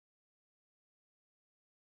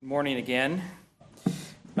Good morning again.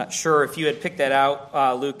 Not sure if you had picked that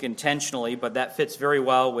out, Luke, intentionally, but that fits very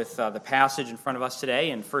well with the passage in front of us today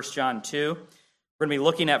in 1 John 2. We're going to be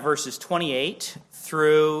looking at verses 28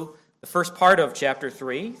 through the first part of chapter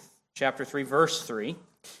 3, verse 3.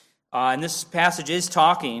 And this passage is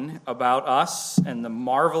talking about us and the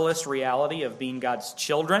marvelous reality of being God's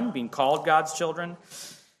children, being called God's children.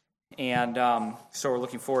 And so we're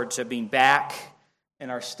looking forward to being back in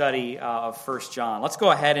our study of 1 John. Let's go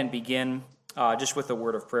ahead and begin just with a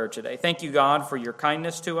word of prayer today. Thank you, God, for your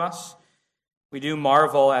kindness to us. We do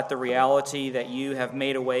marvel at the reality that you have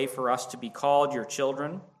made a way for us to be called your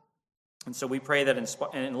children. And so we pray that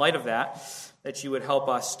in light of that you would help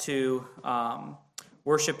us to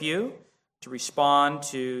worship you, to respond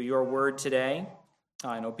to your word today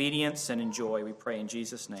in obedience and in joy. We pray in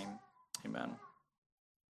Jesus' name. Amen.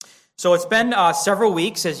 So it's been several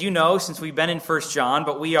weeks, as you know, since we've been in 1 John,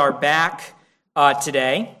 but we are back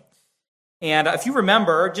today. And if you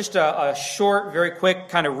remember, just a short, very quick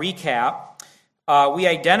kind of recap, we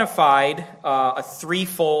identified a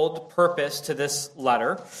threefold purpose to this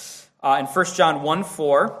letter. In 1 John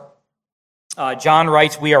 1:4, John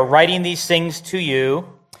writes, "We are writing these things to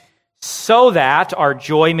you so that our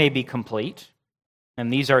joy may be complete."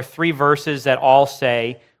 And these are three verses that all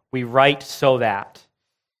say, we write so that.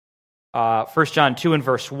 1 John 2 and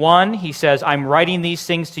verse 1, he says, "I'm writing these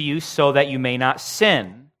things to you so that you may not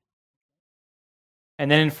sin."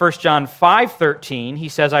 And then in 1 John 5:13, he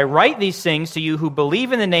says, "I write these things to you who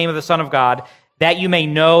believe in the name of the Son of God, that you may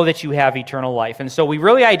know that you have eternal life." And so we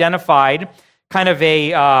really identified kind of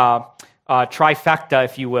a trifecta,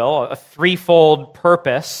 if you will, a threefold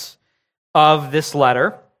purpose of this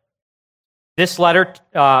letter. This letter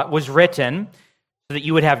was written so that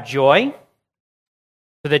you would have joy,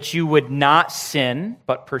 so that you would not sin,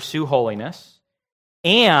 but pursue holiness,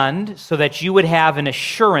 and so that you would have an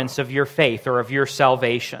assurance of your faith or of your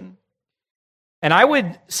salvation. And I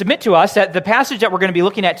would submit to us that the passage that we're going to be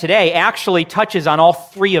looking at today actually touches on all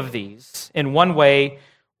three of these in one way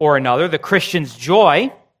or another. The Christian's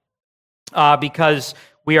joy, because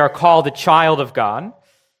we are called a child of God,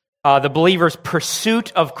 the believer's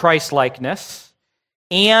pursuit of Christ-likeness,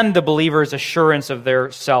 and the believer's assurance of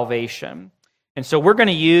their salvation. And so we're going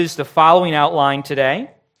to use the following outline today: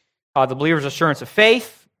 the believer's assurance of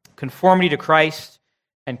faith, conformity to Christ,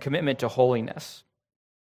 and commitment to holiness.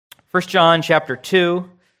 1 John chapter 2,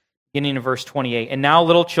 beginning in verse 28. "And now,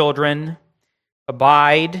 little children,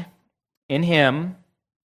 abide in him,"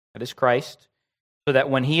 that is Christ, "so that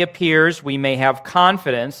when he appears we may have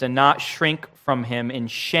confidence and not shrink from him in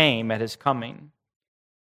shame at his coming.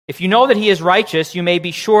 If you know that he is righteous, you may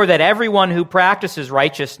be sure that everyone who practices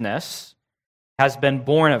righteousness has been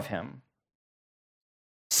born of him.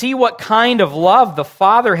 See what kind of love the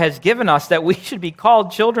Father has given us, that we should be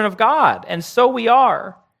called children of God, and so we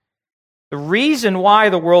are. The reason why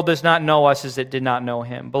the world does not know us is it did not know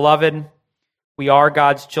him. Beloved, we are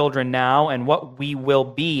God's children now, and what we will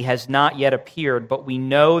be has not yet appeared, but we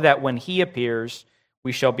know that when he appears,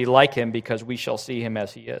 we shall be like him, because we shall see him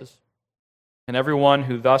as he is. And everyone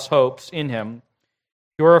who thus hopes in him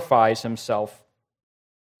purifies himself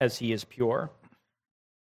as he is pure."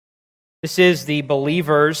 This is the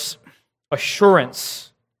believer's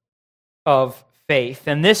assurance of faith.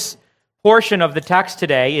 And this portion of the text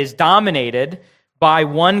today is dominated by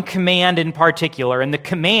one command in particular, and the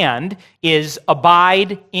command is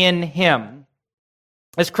abide in him.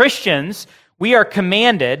 As Christians, we are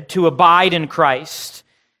commanded to abide in Christ.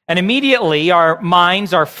 And immediately our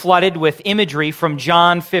minds are flooded with imagery from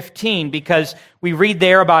John 15, because we read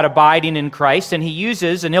there about abiding in Christ, and he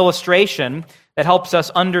uses an illustration that helps us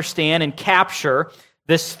understand and capture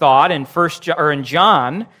this thought in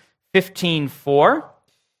John 15:4.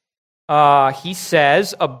 He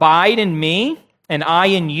says, "Abide in me, and I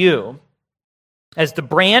in you. As the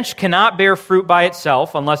branch cannot bear fruit by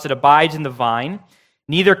itself unless it abides in the vine,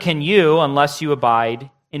 neither can you unless you abide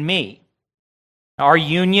in me." Our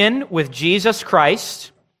union with Jesus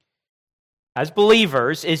Christ as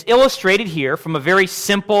believers is illustrated here from a very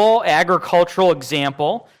simple agricultural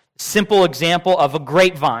example of a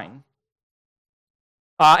grapevine.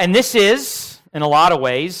 And this is, in a lot of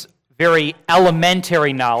ways, very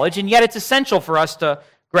elementary knowledge, and yet it's essential for us to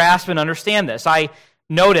grasp and understand this. I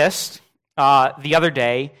noticed the other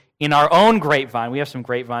day in our own grapevine, we have some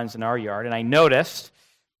grapevines in our yard, and I noticed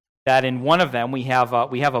that in one of them we have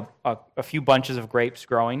a few bunches of grapes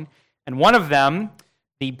growing, and one of them,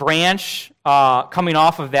 the branch coming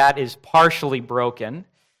off of that is partially broken.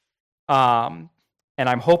 And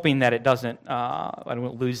I'm hoping that it doesn't, I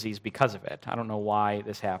won't lose these because of it. I don't know why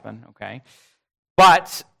this happened, okay?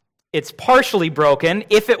 But it's partially broken.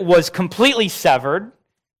 If it was completely severed,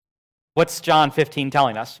 what's John 15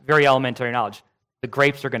 telling us? Very elementary knowledge. The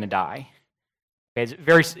grapes are going to die. Okay,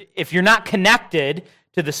 if you're not connected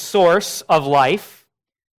to the source of life,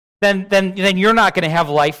 then you're not going to have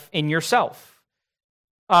life in yourself.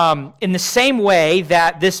 In the same way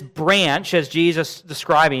that this branch, as Jesus is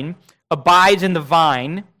describing, abides in the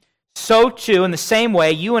vine, so too, in the same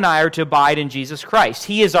way, you and I are to abide in Jesus Christ.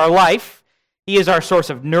 He is our life. He is our source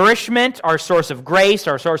of nourishment, our source of grace,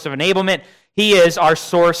 our source of enablement. He is our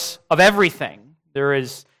source of everything. There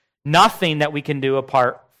is nothing that we can do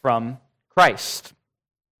apart from Christ.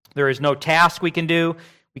 There is no task we can do.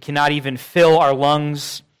 We cannot even fill our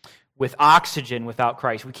lungs with oxygen without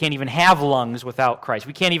Christ. We can't even have lungs without Christ.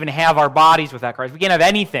 We can't even have our bodies without Christ. We can't have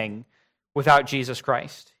anything without Jesus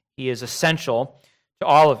Christ. He is essential to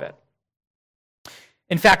all of it.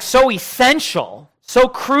 In fact, so essential, so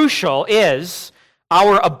crucial is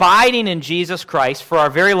our abiding in Jesus Christ for our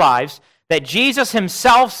very lives that Jesus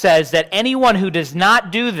himself says that anyone who does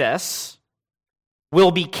not do this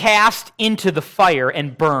will be cast into the fire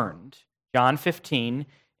and burned. John 15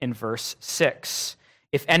 in verse 6.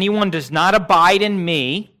 If anyone does not abide in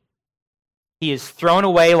me, he is thrown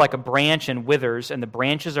away like a branch and withers, and the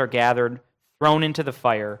branches are gathered, thrown into the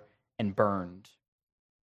fire, and burned.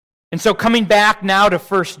 And so coming back now to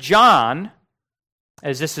 1 John,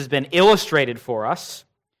 as this has been illustrated for us,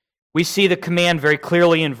 we see the command very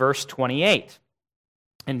clearly in verse 28.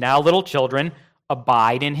 And now, little children,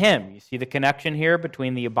 abide in him. You see the connection here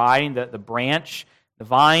between the abiding, the branch, the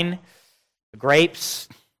vine, the grapes,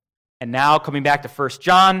 and now coming back to 1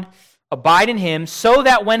 John, abide in him so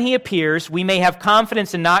that when he appears, we may have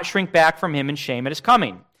confidence and not shrink back from him in shame at his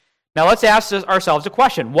coming. Now let's ask ourselves a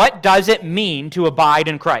question. What does it mean to abide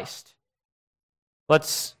in Christ?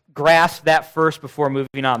 Let's grasp that first before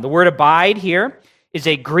moving on. The word abide here is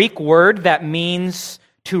a Greek word that means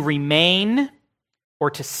to remain or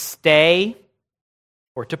to stay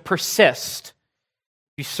or to persist.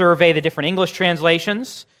 If you survey the different English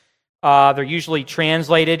translations, they're usually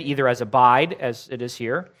translated either as abide, as it is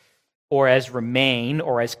here, or as remain,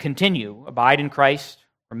 or as continue. Abide in Christ,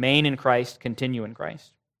 remain in Christ, continue in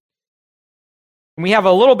Christ. And we have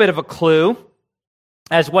a little bit of a clue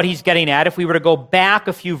as what he's getting at. If we were to go back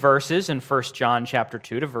a few verses in 1 John chapter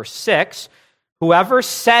 2 to verse 6, whoever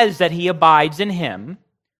says that he abides in him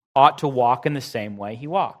ought to walk in the same way he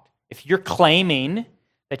walked. If you're claiming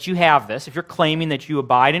that you have this, if you're claiming that you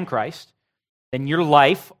abide in Christ, then your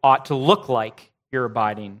life ought to look like you're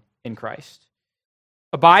abiding in Christ.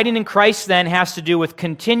 Abiding in Christ then has to do with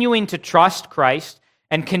continuing to trust Christ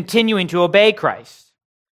and continuing to obey Christ.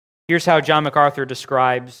 Here's how John MacArthur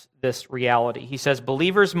describes this reality. He says,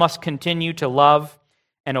 believers must continue to love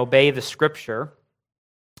and obey the Scripture,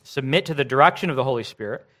 submit to the direction of the Holy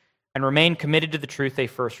Spirit, and remain committed to the truth they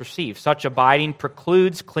first received. Such abiding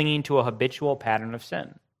precludes clinging to a habitual pattern of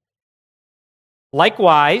sin.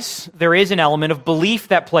 Likewise, there is an element of belief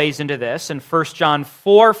that plays into this. In 1 John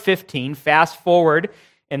 4:15, fast forward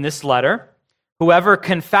in this letter, whoever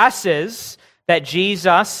confesses that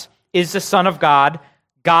Jesus is the Son of God,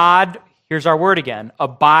 God, here's our word again,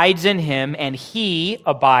 abides in him, and he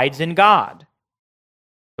abides in God.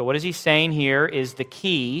 So what is he saying here is the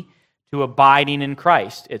key to abiding in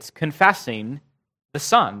Christ. It's confessing the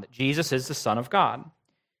Son, that Jesus is the Son of God.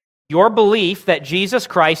 Your belief that Jesus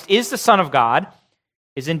Christ is the Son of God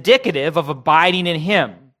is indicative of abiding in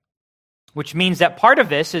him, which means that part of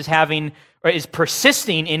this is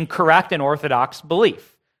persisting in correct and orthodox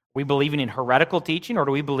belief. Are we believing in heretical teaching, or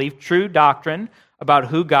do we believe true doctrine about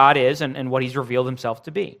who God is and what he's revealed himself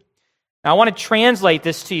to be? Now, I want to translate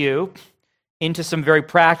this to you into some very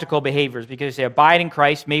practical behaviors, because you say abide in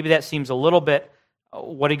Christ, maybe that seems a little bit,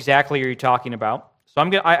 what exactly are you talking about?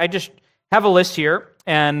 So I just have a list here,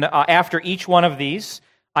 and after each one of these,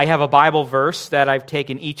 I have a Bible verse that I've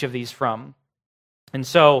taken each of these from. And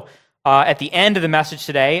so at the end of the message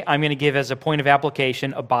today, I'm going to give as a point of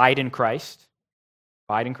application, abide in Christ.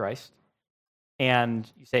 Abide in Christ. And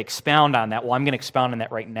you say, expound on that. Well, I'm going to expound on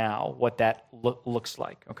that right now, what that looks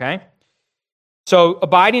like, okay? So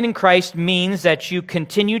abiding in Christ means that you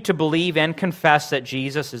continue to believe and confess that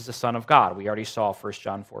Jesus is the Son of God. We already saw 1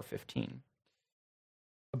 John 4:15.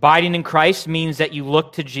 Abiding in Christ means that you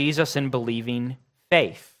look to Jesus in believing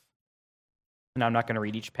faith. And I'm not going to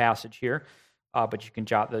read each passage here, but you can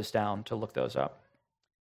jot those down to look those up.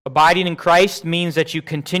 Abiding in Christ means that you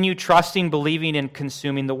continue trusting, believing, and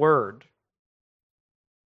consuming the Word.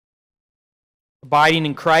 Abiding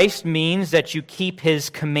in Christ means that you keep his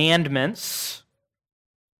commandments,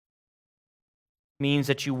 means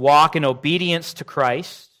that you walk in obedience to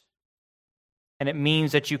Christ, and it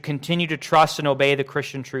means that you continue to trust and obey the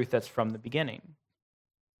Christian truth that's from the beginning.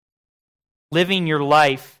 Living your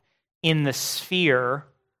life in the sphere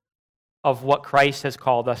of what Christ has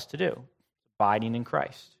called us to do, abiding in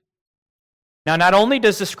Christ. Now, not only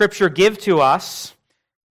does the Scripture give to us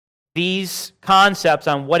these concepts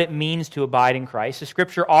on what it means to abide in Christ, the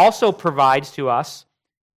Scripture also provides to us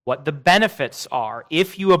what the benefits are.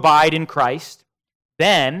 If you abide in Christ,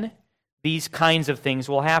 then these kinds of things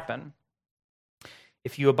will happen.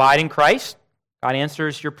 If you abide in Christ, God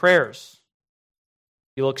answers your prayers.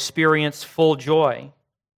 You'll experience full joy.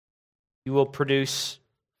 You will produce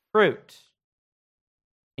fruit.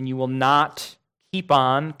 And you will not keep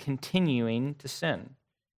on continuing to sin.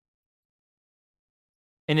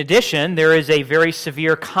 In addition, there is a very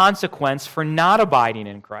severe consequence for not abiding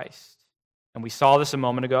in Christ. And we saw this a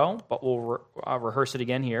moment ago, but we'll rehearse it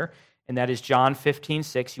again here. And that is John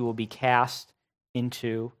 15:6, you will be cast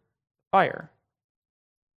into fire.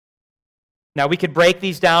 Now, we could break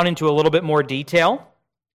these down into a little bit more detail,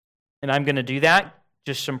 and I'm going to do that.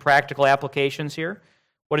 Just some practical applications here.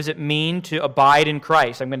 What does it mean to abide in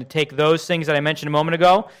Christ? I'm going to take those things that I mentioned a moment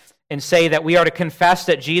ago and say that we are to confess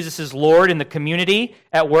that Jesus is Lord in the community,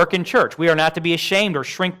 at work, in church. We are not to be ashamed or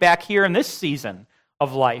shrink back here in this season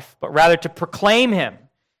of life, but rather to proclaim Him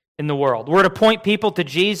in the world. We're to point people to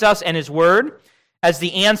Jesus and His Word as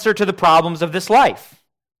the answer to the problems of this life.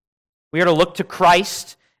 We are to look to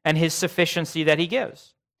Christ and His sufficiency that He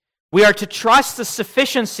gives. We are to trust the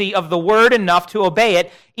sufficiency of the Word enough to obey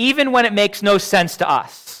it, even when it makes no sense to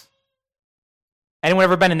us. Anyone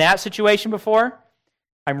ever been in that situation before?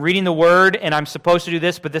 I'm reading the Word, and I'm supposed to do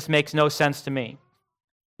this, but this makes no sense to me.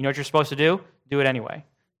 You know what you're supposed to do? Do it anyway.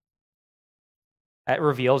 That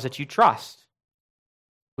reveals that you trust.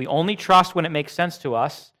 We only trust when it makes sense to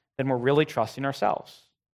us, then we're really trusting ourselves.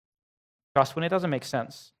 Trust when it doesn't make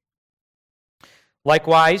sense.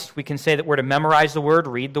 Likewise, we can say that we're to memorize the Word,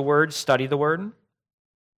 read the Word, study the Word.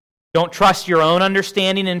 Don't trust your own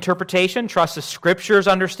understanding and interpretation. Trust the Scripture's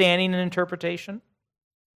understanding and interpretation.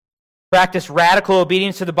 Practice radical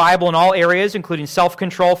obedience to the Bible in all areas, including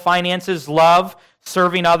self-control, finances, love,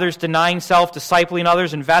 serving others, denying self, discipling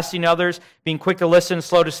others, investing in others, being quick to listen,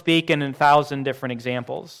 slow to speak, and 1,000 different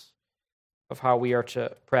examples of how we are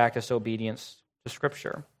to practice obedience to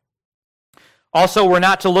Scripture. Also, we're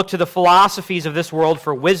not to look to the philosophies of this world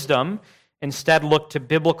for wisdom. Instead, look to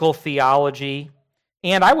biblical theology.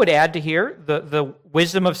 And I would add to here the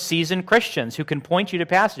wisdom of seasoned Christians who can point you to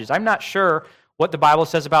passages. I'm not sure what the Bible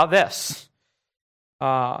says about this.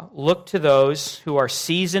 Look to those who are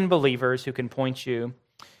seasoned believers who can point you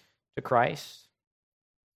to Christ.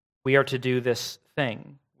 We are to do this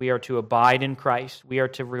thing. We are to abide in Christ. We are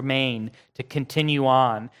to remain, to continue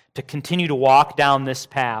on, to continue to walk down this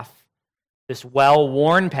path, this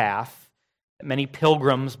well-worn path that many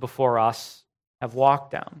pilgrims before us have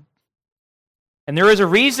walked down. And there is a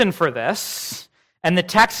reason for this, and the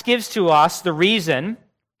text gives to us the reason.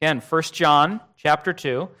 Again, 1 John chapter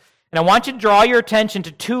 2. And I want you to draw your attention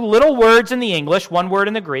to two little words in the English, one word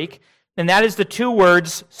in the Greek, and that is the two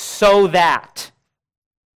words, so that.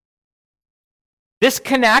 This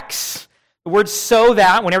connects, the word so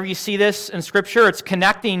that, whenever you see this in Scripture, it's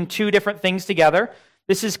connecting two different things together.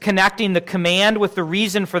 This is connecting the command with the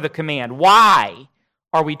reason for the command. Why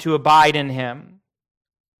are we to abide in Him?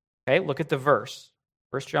 Okay, look at the verse.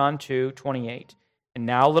 1 John 2:28. And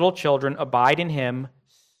now, little children, abide in Him,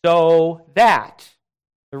 so that,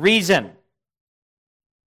 the reason,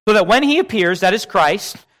 so that when He appears, that is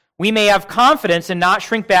Christ, we may have confidence and not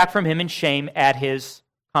shrink back from Him in shame at His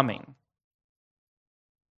coming.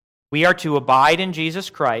 We are to abide in Jesus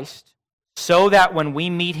Christ so that when we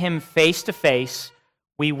meet Him face to face,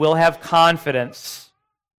 we will have confidence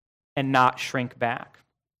and not shrink back.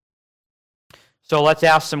 So let's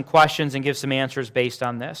ask some questions and give some answers based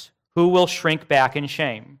on this. Who will shrink back in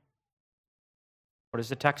shame? What does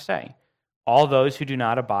the text say? All those who do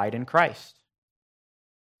not abide in Christ.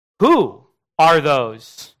 Who are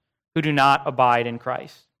those who do not abide in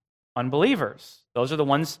Christ? Unbelievers. Those are the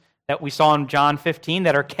ones that we saw in John 15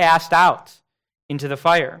 that are cast out into the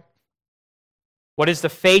fire. What is the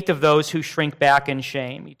fate of those who shrink back in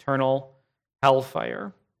shame? Eternal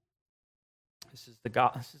hellfire. This is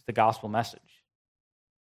the gospel message.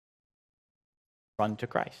 Run to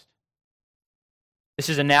Christ. This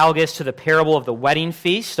is analogous to the parable of the wedding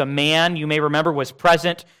feast. A man, you may remember, was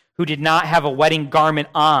present who did not have a wedding garment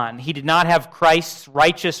on. He did not have Christ's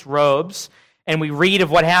righteous robes. And we read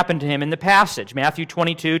of what happened to him in the passage, Matthew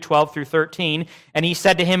 22:12-13. And he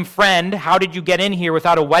said to him, "Friend, how did you get in here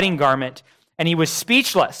without a wedding garment?" And he was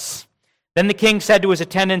speechless. Then the king said to his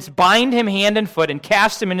attendants, "Bind him hand and foot and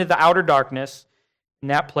cast him into the outer darkness. In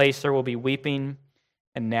that place there will be weeping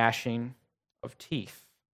and gnashing of teeth.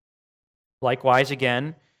 Likewise,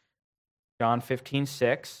 again, John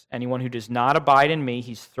 15:6, anyone who does not abide in me,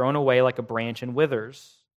 he's thrown away like a branch and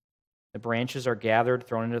withers. The branches are gathered,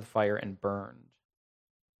 thrown into the fire, and burned.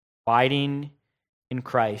 Abiding in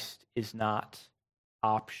Christ is not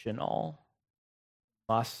optional.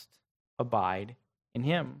 Must abide in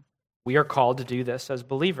him. We are called to do this as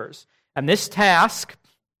believers. And this task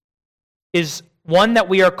is one that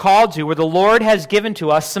we are called to, where the Lord has given to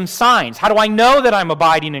us some signs. How do I know that I'm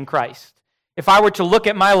abiding in Christ? If I were to look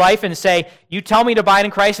at my life and say, you tell me to abide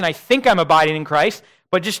in Christ, and I think I'm abiding in Christ,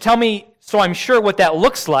 but just tell me so I'm sure what that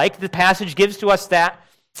looks like, the passage gives to us that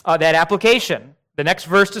application. The next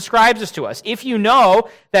verse describes this to us. If you know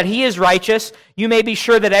that he is righteous, you may be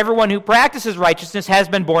sure that everyone who practices righteousness has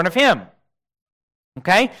been born of him.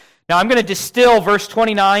 Okay? Now I'm going to distill verse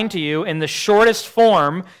 29 to you in the shortest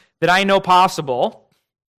form that I know possible,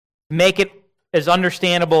 make it as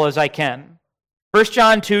understandable as I can. 1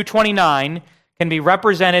 John 2:29 can be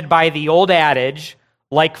represented by the old adage,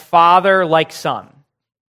 like father, like son.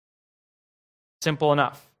 Simple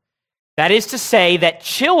enough. That is to say that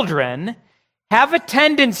children have a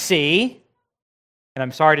tendency, and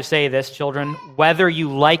I'm sorry to say this, children, whether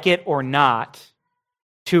you like it or not,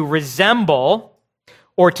 to resemble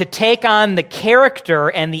or to take on the character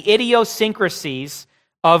and the idiosyncrasies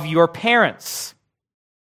of your parents.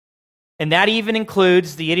 And that even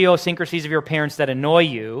includes the idiosyncrasies of your parents that annoy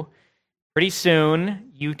you. Pretty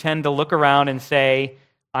soon, you tend to look around and say,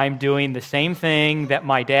 I'm doing the same thing that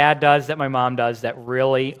my dad does, that my mom does, that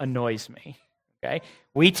really annoys me. Okay?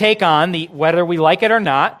 We take on whether we like it or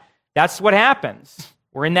not, that's what happens.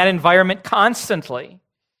 We're in that environment constantly.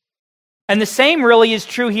 And the same really is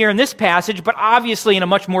true here in this passage, but obviously in a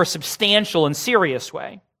much more substantial and serious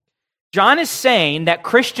way. John is saying that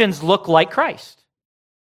Christians look like Christ.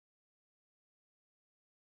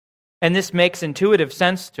 And this makes intuitive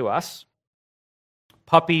sense to us.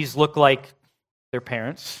 Puppies look like their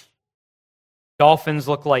parents. Dolphins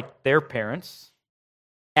look like their parents.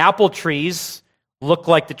 Apple trees look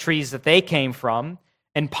like the trees that they came from.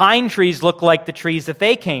 And pine trees look like the trees that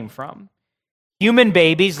they came from. Human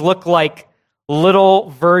babies look like little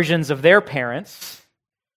versions of their parents.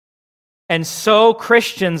 And so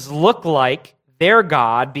Christians look like their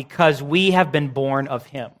God because we have been born of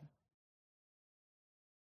him.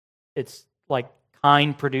 It's like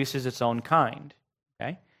kind produces its own kind.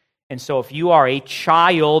 Okay? And so if you are a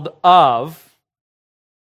child of,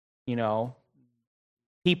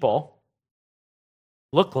 people,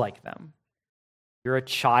 look like them. You're a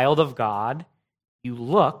child of God, you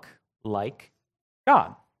look like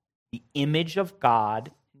God. The image of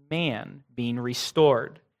God, man, being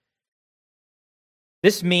restored.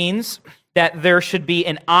 This means that there should be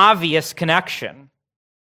an obvious connection.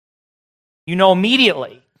 You know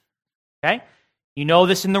immediately, okay? You know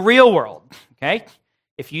this in the real world, okay?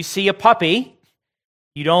 If you see a puppy,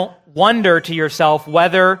 you don't wonder to yourself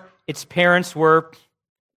whether its parents were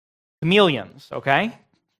chameleons, okay?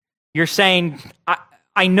 You're saying,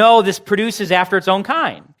 I know this produces after its own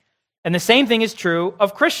kind. And the same thing is true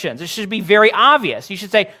of Christians. It should be very obvious. You should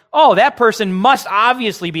say, oh, that person must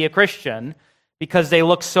obviously be a Christian because they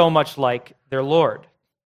look so much like their Lord.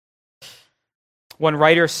 One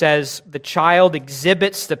writer says, the child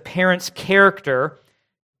exhibits the parent's character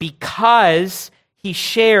because he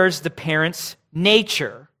shares the parent's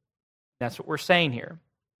nature. That's what we're saying here.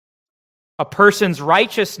 A person's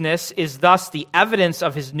righteousness is thus the evidence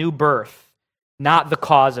of his new birth, not the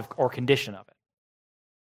cause or condition of it.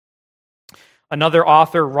 Another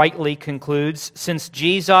author rightly concludes, since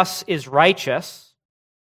Jesus is righteous,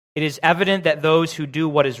 it is evident that those who do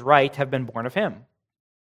what is right have been born of him.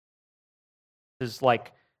 This is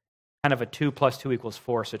like kind of a 2 + 2 =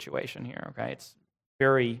 4 situation here, okay? It's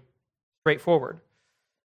very straightforward.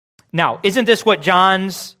 Now, isn't this what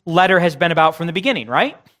John's letter has been about from the beginning,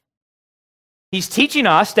 right? He's teaching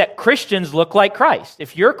us that Christians look like Christ.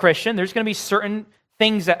 If you're a Christian, there's going to be certain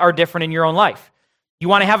things that are different in your own life. You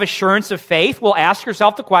want to have assurance of faith? Well, ask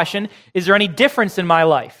yourself the question, is there any difference in my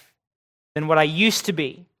life than what I used to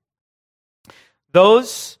be?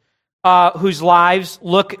 Those whose lives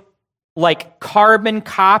look like carbon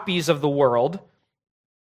copies of the world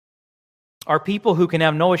are people who can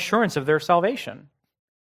have no assurance of their salvation.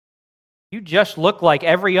 You just look like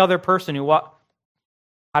every other person who...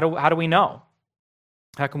 How do we know?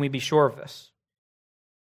 How can we be sure of this?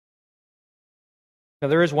 Now,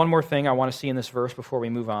 there is one more thing I want to see in this verse before we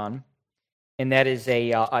move on, and that is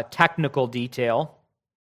a technical detail.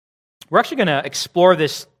 We're actually going to explore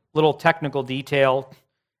this little technical detail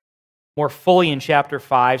more fully in chapter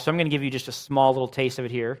 5. So I'm going to give you just a small little taste of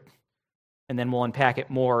it here, and then we'll unpack it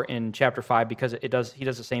more in chapter 5 because he does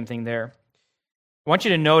the same thing there. I want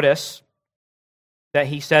you to notice that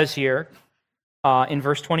he says here in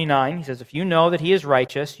verse 29, he says, "If you know that he is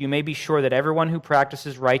righteous, you may be sure that everyone who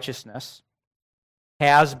practices righteousness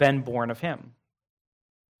has been born of him."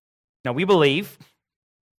 Now, we believe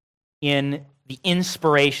in the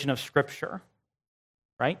inspiration of Scripture,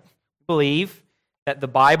 right? We believe that the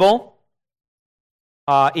Bible,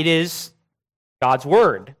 it is God's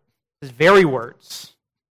Word, His very words.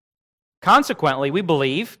 Consequently, we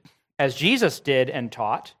believe, as Jesus did and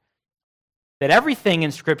taught, that everything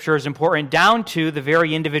in Scripture is important down to the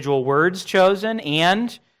very individual words chosen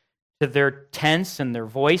and to their tense and their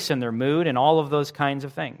voice and their mood and all of those kinds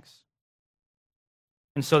of things.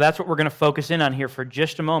 And so that's what we're going to focus in on here for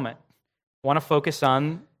just a moment. I want to focus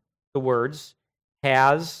on the words,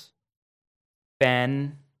 has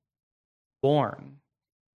been born.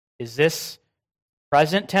 Is this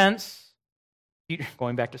present tense,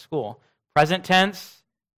 going back to school, present tense,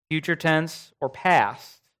 future tense, or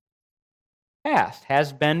past? Past,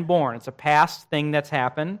 has been born. It's a past thing that's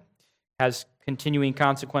happened, has continuing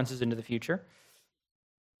consequences into the future.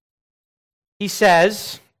 He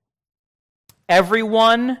says,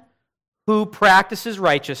 everyone who practices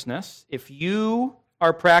righteousness, if you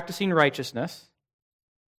are practicing righteousness,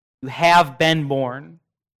 you have been born.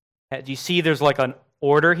 Do you see there's like an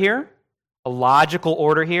order here? A logical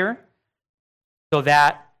order here? So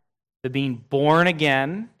that the being born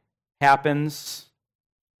again happens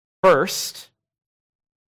first,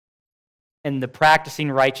 and the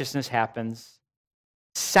practicing righteousness happens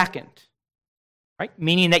second. Right?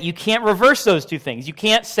 Meaning that you can't reverse those two things. You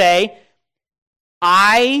can't say,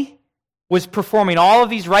 I was performing all of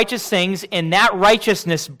these righteous things, and that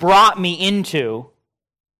righteousness brought me into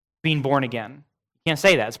being born again. You can't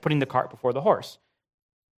say that. It's putting the cart before the horse.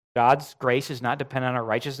 God's grace is not dependent on our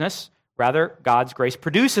righteousness. Rather, God's grace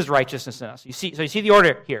produces righteousness in us. You see the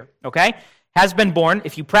order here, okay? Has been born.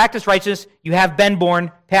 If you practice righteousness, you have been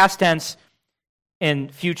born, past tense,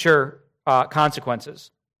 and future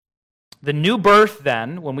consequences. The new birth,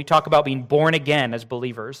 then, when we talk about being born again as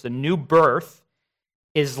believers, the new birth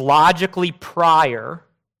is logically prior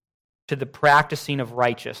to the practicing of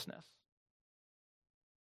righteousness.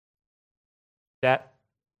 That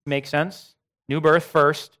makes sense? New birth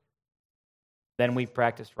first, then we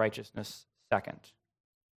practice righteousness second.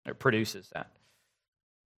 It produces that.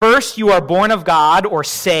 First, you are born of God, or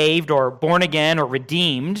saved, or born again, or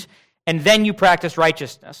redeemed, and then you practice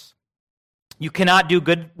righteousness. You cannot do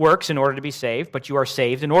good works in order to be saved, but you are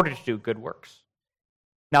saved in order to do good works.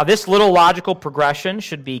 Now, this little logical progression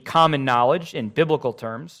should be common knowledge in biblical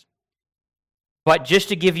terms. But just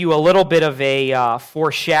to give you a little bit of a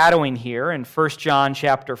foreshadowing here, in 1 John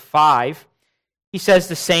chapter 5, he says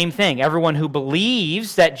the same thing. Everyone who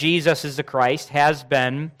believes that Jesus is the Christ has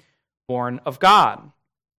been born of God.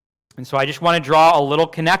 And so I just want to draw a little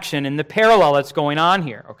connection in the parallel that's going on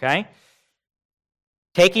here, okay?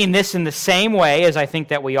 Taking this in the same way as I think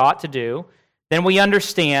that we ought to do, then we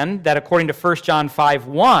understand that according to 1 John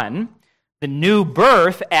 5:1, the new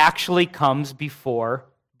birth actually comes before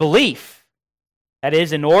belief. That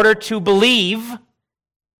is, in order to believe,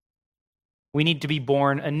 we need to be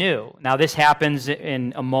born anew. Now, this happens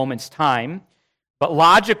in a moment's time, but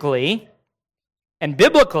logically and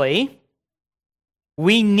biblically,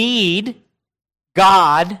 we need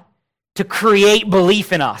God to create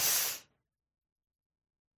belief in us.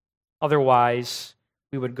 Otherwise,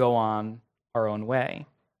 we would go on our own way.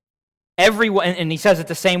 Everyone, and he says it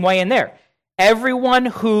the same way in there. Everyone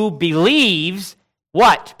who believes,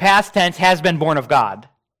 what? Past tense, has been born of God.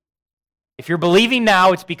 If you're believing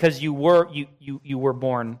now, it's because you were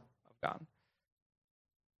born of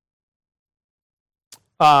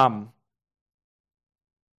God.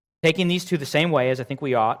 Taking these two the same way as I think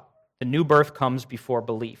we ought, the new birth comes before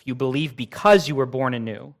belief. You believe because you were born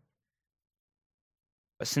anew.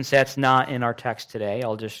 But since that's not in our text today,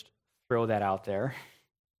 I'll just throw that out there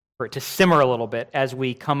for it to simmer a little bit as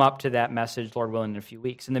we come up to that message, Lord willing, in a few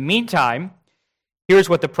weeks. In the meantime, here's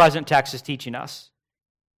what the present text is teaching us.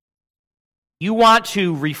 You want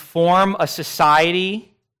to reform a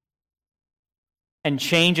society and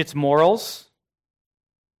change its morals?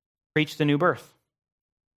 Preach the new birth.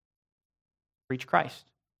 Preach Christ.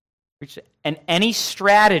 And any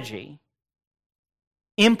strategy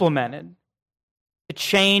implemented to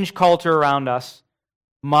change culture around us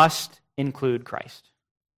must include Christ.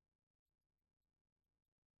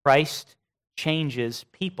 Christ changes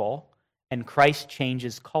people, and Christ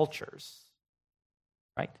changes cultures.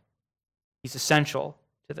 Right? He's essential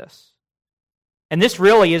to this. And this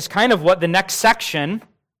really is kind of what the next section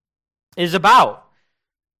is about.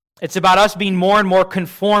 It's about us being more and more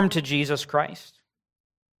conformed to Jesus Christ.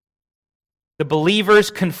 The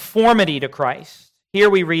believer's conformity to Christ. Here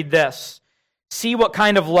we read this. See what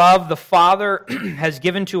kind of love the Father has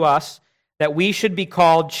given to us, that we should be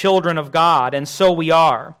called children of God, and so we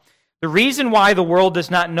are. The reason why the world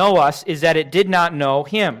does not know us is that it did not know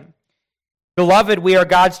Him. Beloved, we are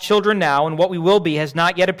God's children now, and what we will be has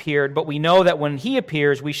not yet appeared, but we know that when He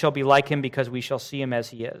appears, we shall be like Him because we shall see Him as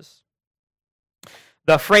He is.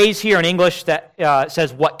 The phrase here in English that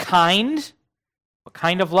says, what kind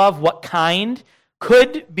of love, what kind,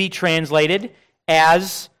 could be translated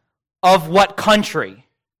as, of what country?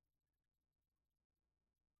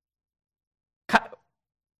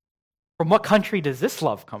 From what country does this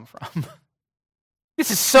love come from?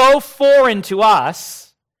 This is so foreign to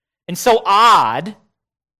us and so odd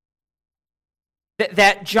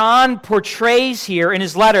that John portrays here in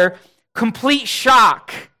his letter complete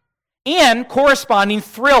shock and corresponding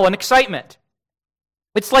thrill and excitement.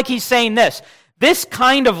 It's like he's saying this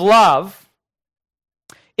kind of love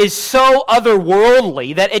is so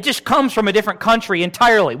otherworldly that it just comes from a different country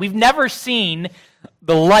entirely. We've never seen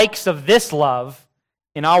the likes of this love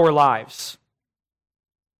in our lives.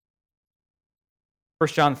 1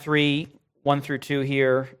 John 3, 1 through 2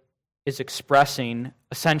 here is expressing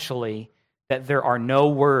essentially that there are no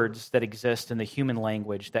words that exist in the human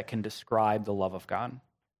language that can describe the love of God.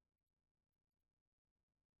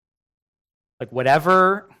 Like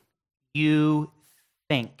whatever you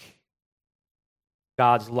think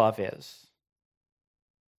God's love is,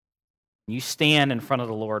 you stand in front of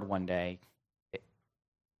the Lord one day,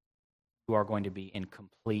 you are going to be in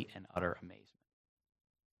complete and utter amazement.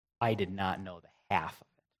 I did not know the half of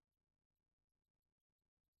it.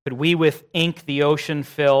 Could we with ink the ocean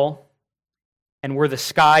fill, and were the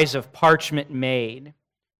skies of parchment made,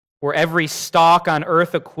 were every stalk on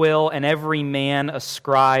earth a quill, and every man a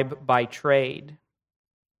scribe by trade?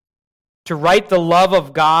 To write the love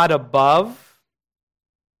of God above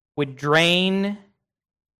would drain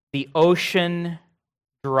the ocean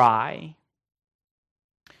dry,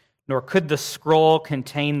 nor could the scroll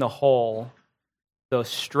contain the whole, though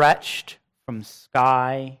stretched from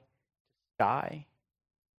sky to sky.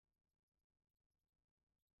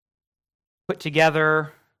 Put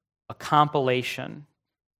together a compilation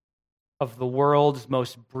of the world's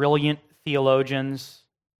most brilliant theologians,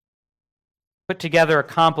 put together a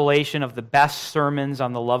compilation of the best sermons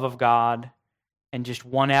on the love of God, and just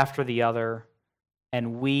one after the other,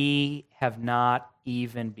 and we have not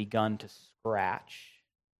even begun to scratch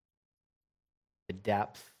the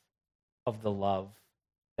depth of the love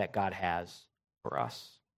that God has for us.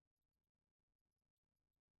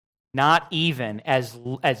 Not even as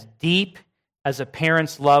deep as a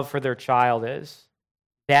parent's love for their child is,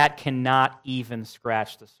 that cannot even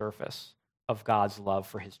scratch the surface of God's love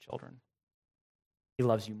for His children. He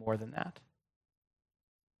loves you more than that.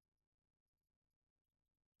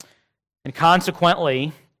 And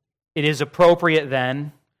consequently, it is appropriate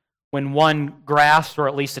then, when one grasps, or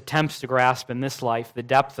at least attempts to grasp in this life, the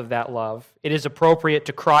depth of that love, it is appropriate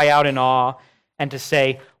to cry out in awe and to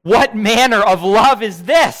say, what manner of love is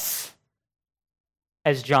this?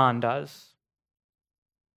 As John does.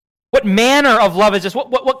 What manner of love is this?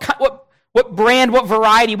 What brand, what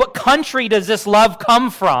variety, what country does this love come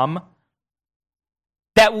from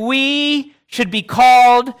that we should be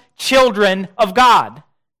called children of God?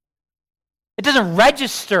 It doesn't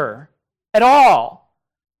register at all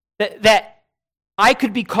that I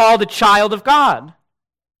could be called a child of God.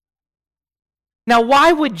 Now,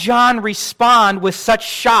 why would John respond with such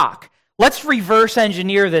shock? Let's reverse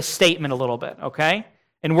engineer this statement a little bit, okay?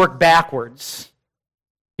 And work backwards.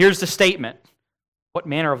 Here's the statement. What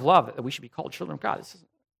manner of love that we should be called children of God?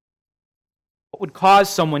 What would cause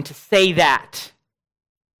someone to say that?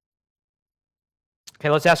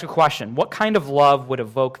 Okay, let's ask a question. What kind of love would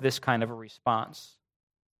evoke this kind of a response?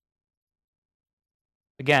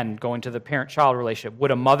 Again, going to the parent-child relationship,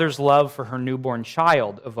 would a mother's love for her newborn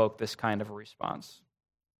child evoke this kind of a response?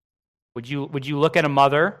 Would you look at a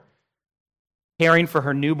mother caring for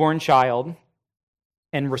her newborn child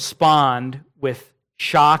and respond with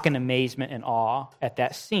shock and amazement and awe at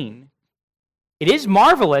that scene? It is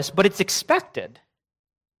marvelous, but it's expected.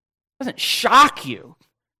 It doesn't shock you.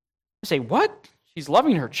 You say, what? She's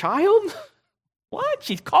loving her child? What?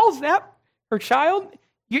 She calls that her child?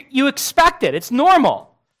 You expect it. It's normal.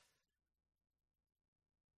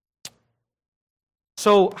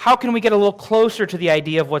 So how can we get a little closer to the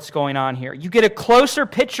idea of what's going on here? You get a closer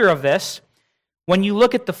picture of this when you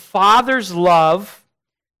look at the Father's love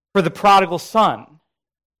for the prodigal son.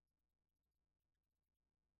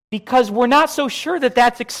 because we're not so sure that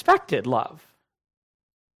that's expected love.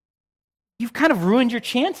 You've kind of ruined your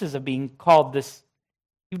chances of being called this.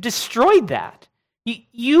 You've destroyed that.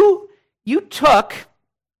 You took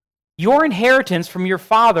your inheritance from your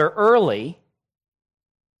father early,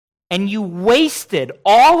 and you wasted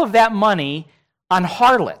all of that money on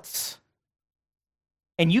harlots.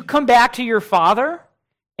 And you come back to your father,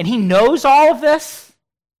 and he knows all of this,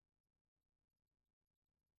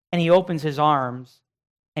 and he opens his arms,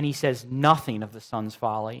 and he says nothing of the son's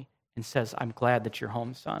folly, and says, I'm glad that you're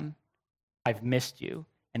home, son. I've missed you.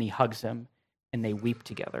 And he hugs him, and they weep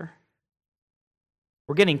together.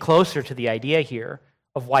 We're getting closer to the idea here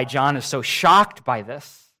of why John is so shocked by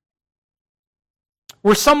this.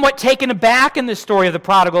 We're somewhat taken aback in the story of the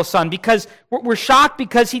prodigal son because we're shocked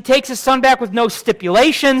because he takes his son back with no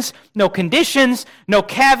stipulations, no conditions, no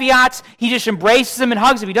caveats. He just embraces him and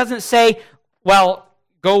hugs him. He doesn't say, well,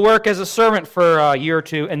 go work as a servant for a year or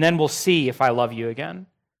two, and then we'll see if I love you again.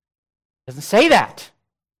 He doesn't say that.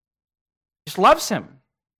 He just loves him.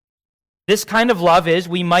 This kind of love is,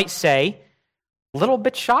 we might say, a little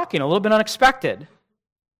bit shocking, a little bit unexpected.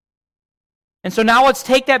 And so now let's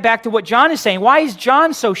take that back to what John is saying. Why is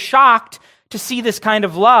John so shocked to see this kind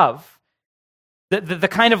of love? The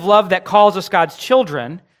kind of love that calls us God's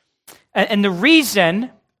children. And the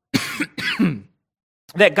reason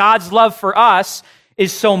that God's love for us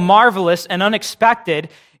is so marvelous and unexpected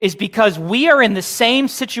is because we are in the same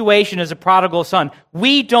situation as a prodigal son.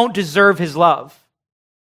 We don't deserve his love.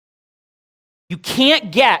 You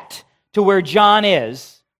can't get to where John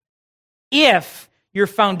is if your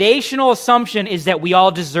foundational assumption is that we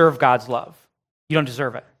all deserve God's love. You don't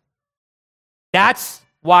deserve it. That's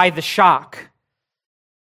why the shock.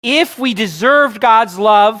 If we deserved God's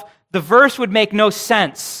love, the verse would make no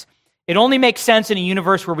sense. It only makes sense in a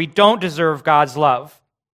universe where we don't deserve God's love.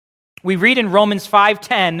 We read in Romans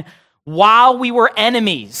 5:10, while we were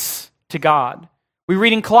enemies to God. We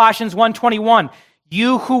read in Colossians 1:21,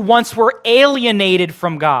 you who once were alienated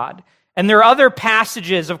from God. And there are other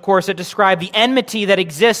passages, of course, that describe the enmity that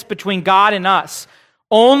exists between God and us.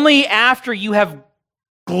 Only after you have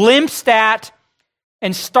glimpsed at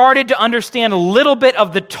and started to understand a little bit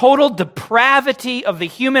of the total depravity of the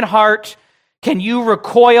human heart can you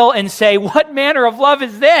recoil and say, what manner of love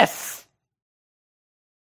is this?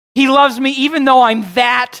 He loves me even though I'm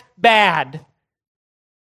that bad.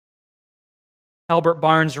 Albert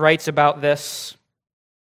Barnes writes about this.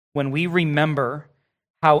 When we remember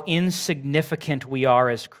how insignificant we are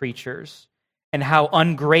as creatures, and how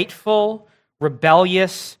ungrateful,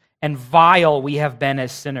 rebellious, and vile we have been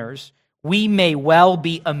as sinners, we may well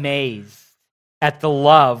be amazed at the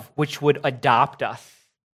love which would adopt us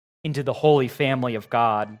into the holy family of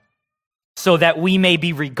God, so that we may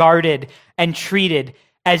be regarded and treated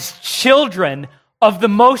as children of the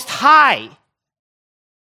Most High.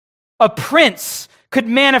 A prince could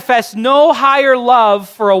manifest no higher love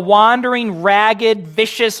for a wandering, ragged,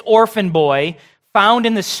 vicious orphan boy found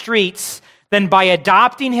in the streets than by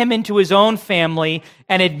adopting him into his own family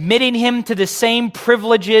and admitting him to the same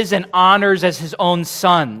privileges and honors as his own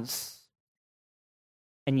sons.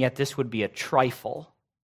 And yet this would be a trifle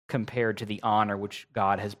compared to the honor which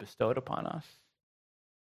God has bestowed upon us.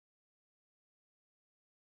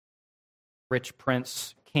 Rich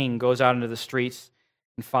prince, king, goes out into the streets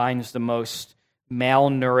and finds the most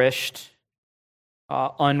malnourished,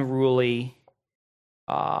 unruly,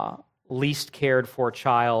 least cared for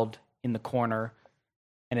child in the corner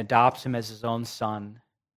and adopts him as his own son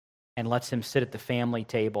and lets him sit at the family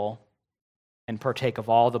table and partake of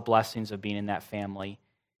all the blessings of being in that family.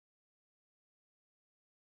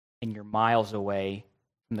 And you're miles away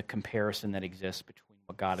from the comparison that exists between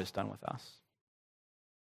what God has done with us.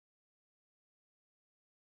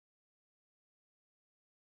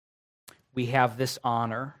 We have this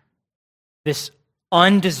honor, this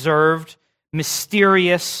undeserved,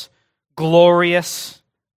 mysterious, glorious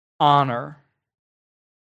honor.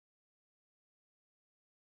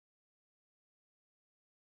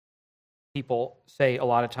 People say a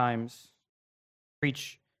lot of times,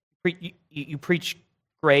 you preach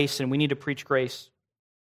grace, and we need to preach grace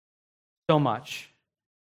so much.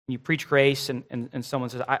 You preach grace, and someone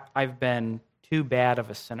says, I've been too bad of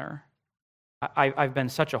a sinner. I've been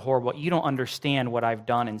such a horrible. You don't understand what I've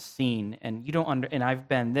done and seen, and you don't and I've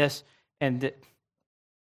been this and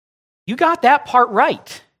you got that part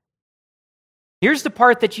right. Here's the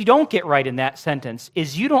part that you don't get right in that sentence: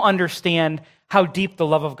 is you don't understand how deep the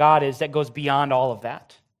love of God is that goes beyond all of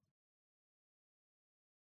that.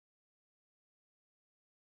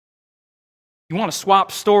 You want to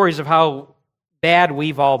swap stories of how bad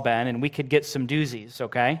we've all been, and we could get some doozies,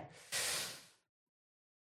 okay?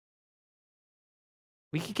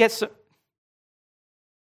 We could get some.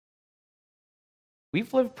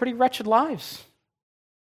 We've lived pretty wretched lives.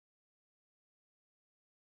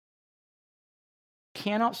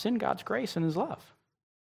 Cannot sin God's grace and his love.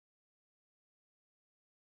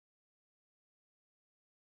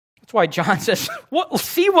 That's why John says,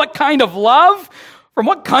 see what kind of love? From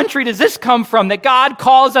what country does this come from that God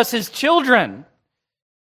calls us his children?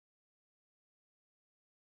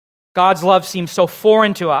 God's love seems so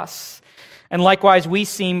foreign to us, and likewise we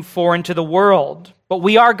seem foreign to the world. But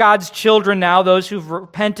we are God's children now, those who've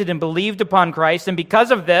repented and believed upon Christ, and because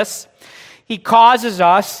of this, he causes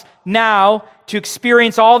us now to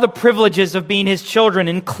experience all the privileges of being his children,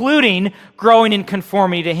 including growing in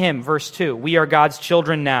conformity to him. Verse 2, we are God's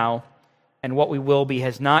children now, and what we will be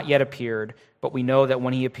has not yet appeared, but we know that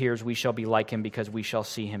when he appears, we shall be like him because we shall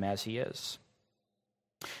see him as he is.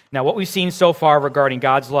 Now, what we've seen so far regarding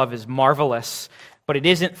God's love is marvelous, but it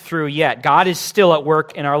isn't through yet. God is still at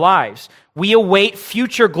work in our lives. We await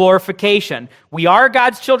future glorification. We are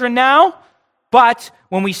God's children now, but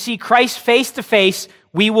when we see Christ face to face,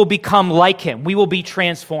 we will become like him. We will be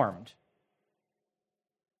transformed.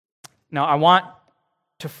 Now, I want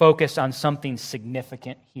to focus on something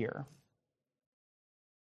significant here.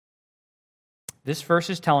 This verse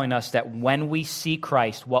is telling us that when we see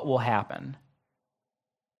Christ, what will happen?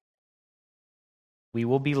 We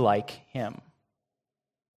will be like him.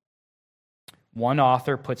 One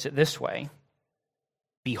author puts it this way: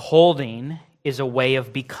 beholding is a way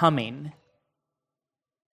of becoming.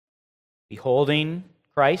 Beholding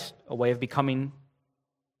Christ, a way of becoming.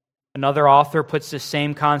 Another author puts the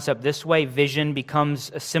same concept this way: vision becomes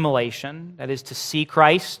assimilation. That is, to see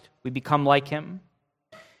Christ, we become like him.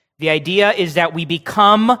 The idea is that we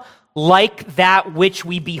become like that which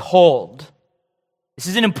we behold. This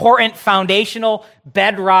is an important foundational,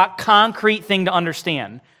 bedrock, concrete thing to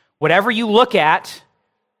understand. Whatever you look at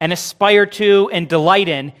and aspire to and delight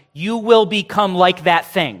in, you will become like that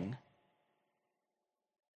thing.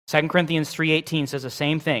 2 Corinthians 3:18 says the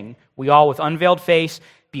same thing. We all, with unveiled face,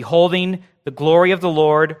 beholding the glory of the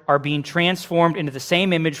Lord, are being transformed into the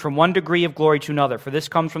same image from one degree of glory to another. For this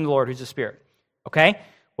comes from the Lord, who's the Spirit. Okay?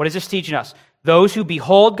 What is this teaching us? Those who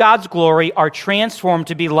behold God's glory are transformed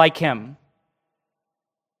to be like him.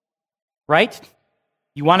 Right?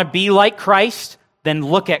 You want to be like Christ? Then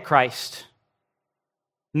look at Christ.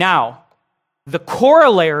 Now, the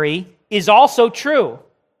corollary is also true.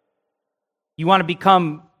 You want to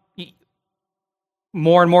become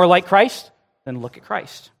more and more like Christ? Then look at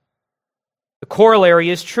Christ. The corollary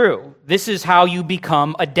is true. This is how you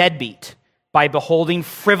become a deadbeat, by beholding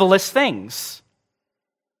frivolous things.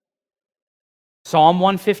 Psalm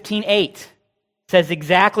 115:8 says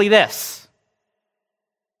exactly this.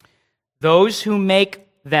 Those who make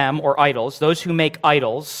them, or idols, those who make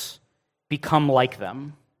idols become like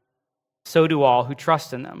them. So do all who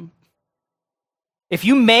trust in them. If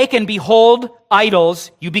you make and behold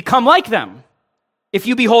idols, you become like them. If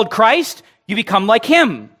you behold Christ, you become like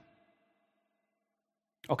him.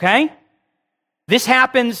 Okay? This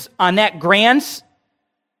happens on that grand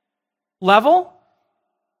level.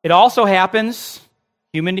 It also happens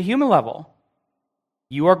human to human level.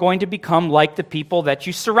 You are going to become like the people that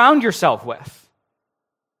you surround yourself with.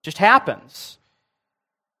 Just happens.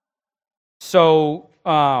 So,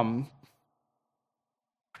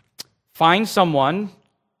 find someone,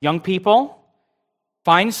 young people,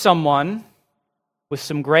 find someone with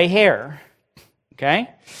some gray hair, okay?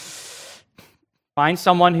 Find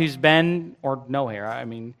someone who's been, or no hair, I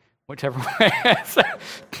mean, whichever way.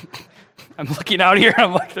 I'm looking out here and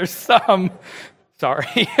I'm like, there's some,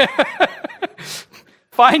 sorry.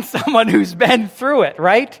 Find someone who's been through it,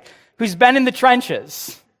 right? Who's been in the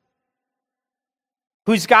trenches.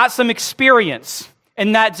 Who's got some experience,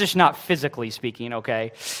 and that's just not physically speaking,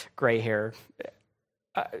 okay? Gray hair.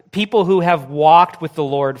 People who have walked with the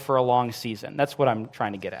Lord for a long season. That's what I'm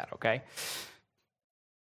trying to get at, okay?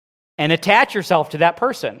 And attach yourself to that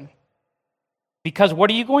person. Because what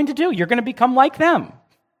are you going to do? You're going to become like them.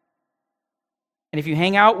 And if you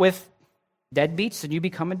hang out with deadbeats, then you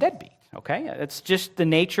become a deadbeat, okay? It's just the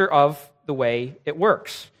nature of the way it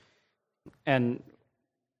works. And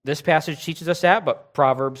this passage teaches us that, but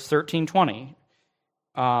Proverbs 13:20,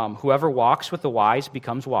 whoever walks with the wise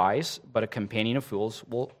becomes wise, but a companion of fools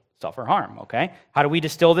will suffer harm, okay? How do we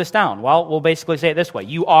distill this down? Well, we'll basically say it this way.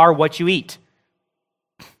 You are what you eat.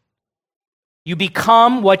 You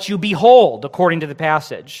become what you behold, according to the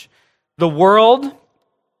passage. The world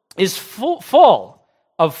is full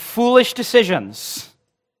of foolish decisions.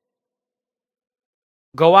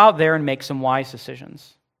 Go out there and make some wise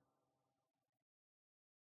decisions.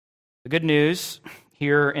 The good news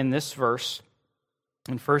here in this verse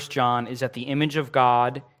in 1 John is that the image of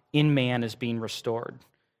God in man is being restored.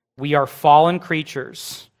 We are fallen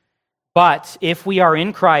creatures, but if we are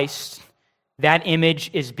in Christ, that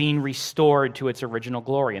image is being restored to its original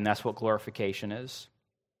glory, and that's what glorification is.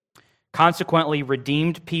 Consequently,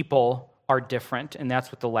 redeemed people are different, and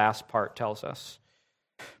that's what the last part tells us.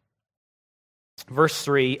 Verse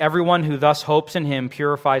 3, everyone who thus hopes in him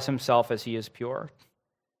purifies himself as he is pure.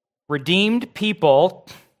 Redeemed people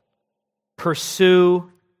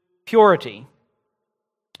pursue purity.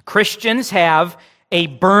 Christians have a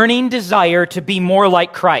burning desire to be more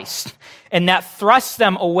like Christ, and that thrusts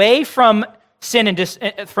them away from sin and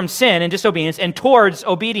disobedience and towards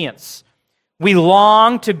obedience. We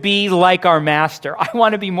long to be like our Master. I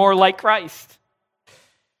want to be more like Christ.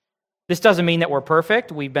 This doesn't mean that we're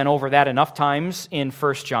perfect. We've been over that enough times in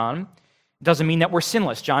 1 John. It doesn't mean that we're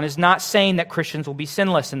sinless. John is not saying that Christians will be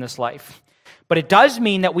sinless in this life. But it does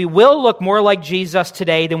mean that we will look more like Jesus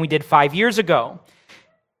today than we did 5 years ago.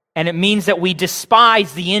 And it means that we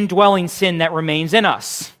despise the indwelling sin that remains in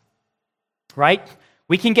us. Right?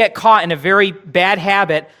 We can get caught in a very bad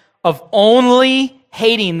habit of only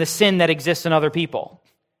hating the sin that exists in other people.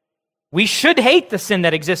 We should hate the sin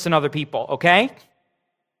that exists in other people, okay?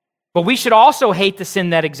 But we should also hate the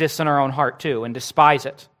sin that exists in our own heart too and despise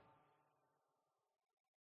it.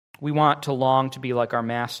 We want to long to be like our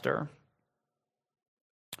Master.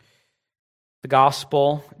 The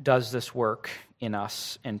gospel does this work in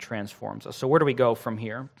us and transforms us. So where do we go from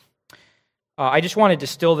here? I just want to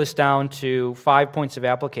distill this down to 5 points of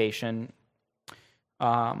application.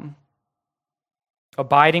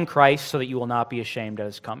 Abide in Christ so that you will not be ashamed at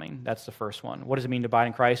his coming. That's the first one. What does it mean to abide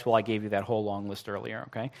in Christ? Well, I gave you that whole long list earlier,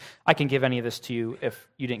 okay? I can give any of this to you. If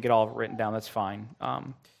you didn't get all of it written down, that's fine.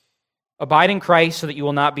 Abide in Christ so that you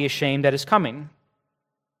will not be ashamed at his coming.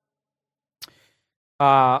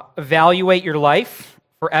 Evaluate your life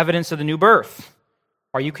for evidence of the new birth.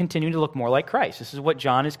 Are you continuing to look more like Christ? This is what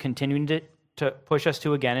John is continuing to push us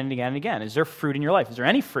to again and again and again. Is there fruit in your life? Is there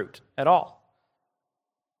any fruit at all?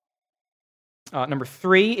 Number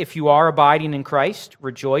 3, if you are abiding in Christ,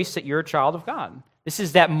 rejoice that you're a child of God. This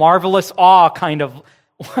is that marvelous awe kind of,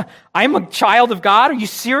 I'm a child of God? Are you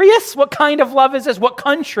serious? What kind of love is this? What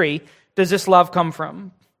country does this love come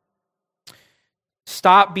from?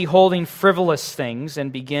 Stop beholding frivolous things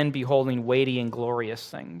and begin beholding weighty and glorious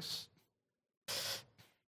things.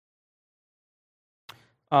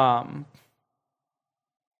 Not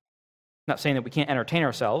saying that we can't entertain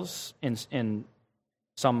ourselves in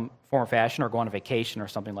some form or fashion or go on a vacation or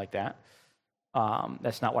something like that.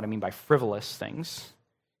 That's not what I mean by frivolous things.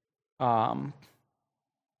 But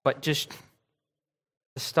just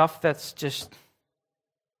the stuff that's just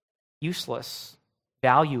useless,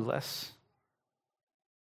 valueless.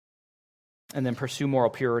 And then pursue moral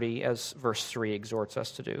purity as verse 3 exhorts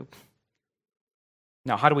us to do.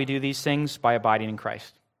 Now, how do we do these things? By abiding in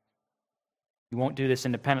Christ. You won't do this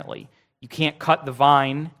independently. You can't cut the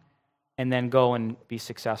vine and then go and be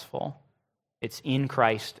successful. It's in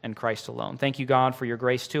Christ and Christ alone. Thank you, God, for your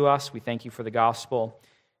grace to us. We thank you for the gospel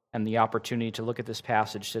and the opportunity to look at this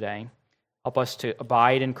passage today. Help us to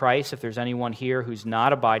abide in Christ. If there's anyone here who's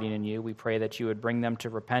not abiding in you, we pray that you would bring them to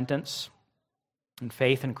repentance and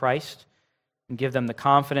faith in Christ and give them the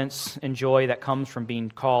confidence and joy that comes from being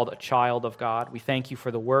called a child of God. We thank you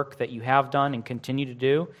for the work that you have done and continue to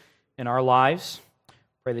do in our lives.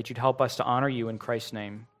 Pray that you'd help us to honor you in Christ's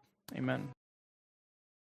name. Amen.